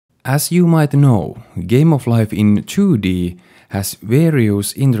As you might know, Game of Life in 2D has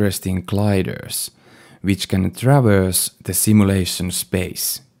various interesting gliders, which can traverse the simulation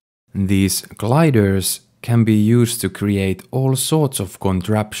space. These gliders can be used to create all sorts of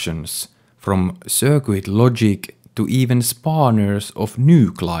contraptions, from circuit logic to even spawners of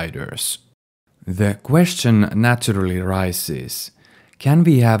new gliders. The question naturally rises, can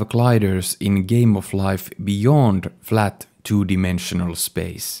we have gliders in Game of Life beyond flat two-dimensional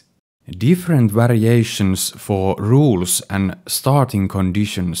space? Different variations for rules and starting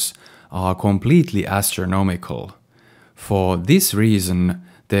conditions are completely astronomical. For this reason,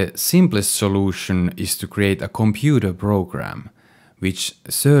 the simplest solution is to create a computer program which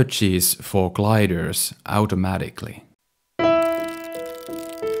searches for gliders automatically.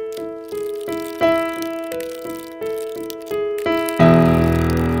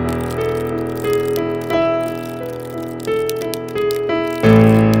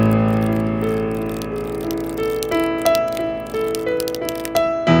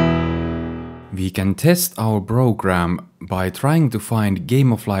 We can test our program by trying to find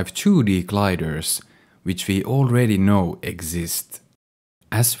Game of Life 2D gliders, which we already know exist.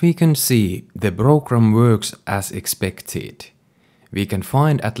 As we can see, the program works as expected. We can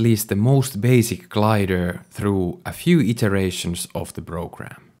find at least the most basic glider through a few iterations of the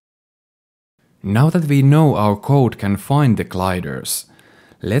program. Now that we know our code can find the gliders,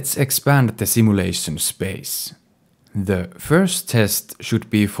 let's expand the simulation space. The first test should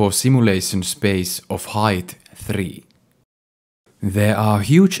be for simulation space of height 3. There are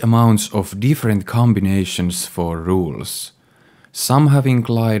huge amounts of different combinations for rules, some having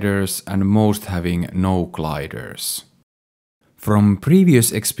gliders and most having no gliders. From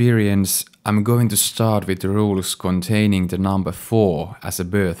previous experience, I'm going to start with rules containing the number 4 as a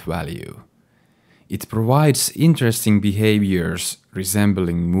birth value. It provides interesting behaviors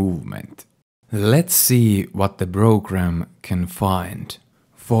resembling movement. Let's see what the program can find.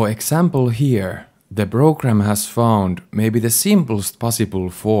 For example here, the program has found maybe the simplest possible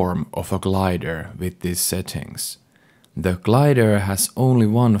form of a glider with these settings. The glider has only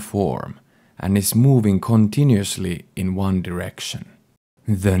one form and is moving continuously in one direction.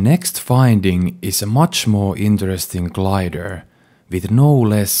 The next finding is a much more interesting glider with no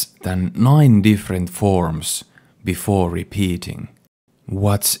less than 9 different forms before repeating.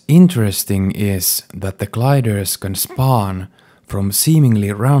 What's interesting is that the gliders can spawn from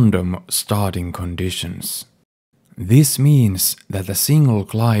seemingly random starting conditions. This means that a single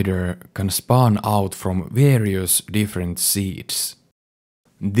glider can spawn out from various different seeds.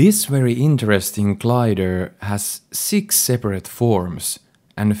 This very interesting glider has 6 separate forms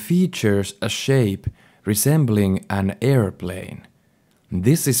and features a shape resembling an airplane.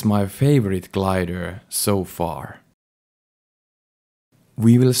 This is my favorite glider so far.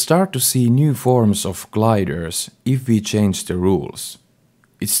 We will start to see new forms of gliders if we change the rules.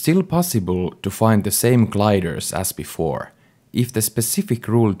 It's still possible to find the same gliders as before, if the specific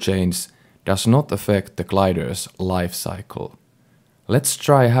rule change does not affect the glider's life cycle. Let's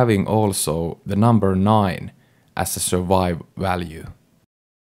try having also the number 9 as a survive value.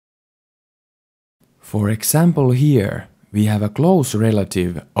 For example here, we have a close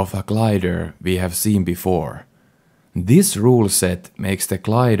relative of a glider we have seen before. This rule set makes the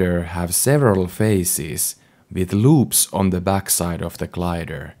glider have several phases with loops on the backside of the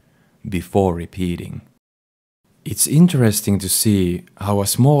glider before repeating. It's interesting to see how a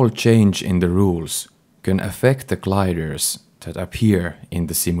small change in the rules can affect the gliders that appear in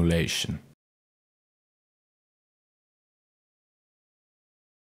the simulation.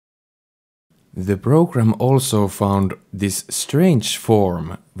 The program also found this strange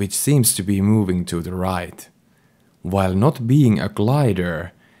form which seems to be moving to the right. While not being a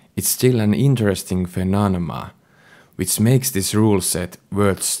glider, it's still an interesting phenomenon, which makes this rule set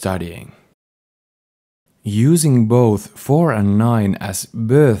worth studying. Using both 4 and 9 as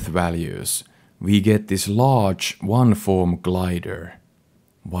birth values, we get this large one-form glider.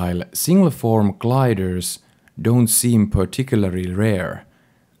 While single-form gliders don't seem particularly rare,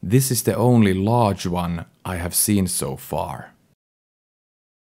 this is the only large one I have seen so far.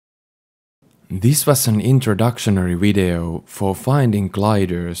 This was an introductory video for finding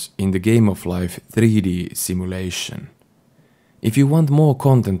gliders in the Game of Life 3D simulation. If you want more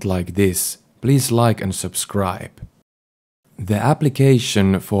content like this, please like and subscribe. The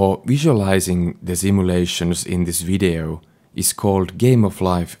application for visualizing the simulations in this video is called Game of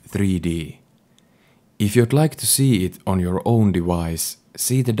Life 3D. If you'd like to see it on your own device,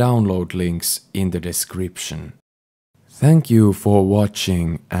 see the download links in the description. Thank you for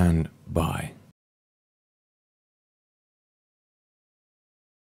watching and bye.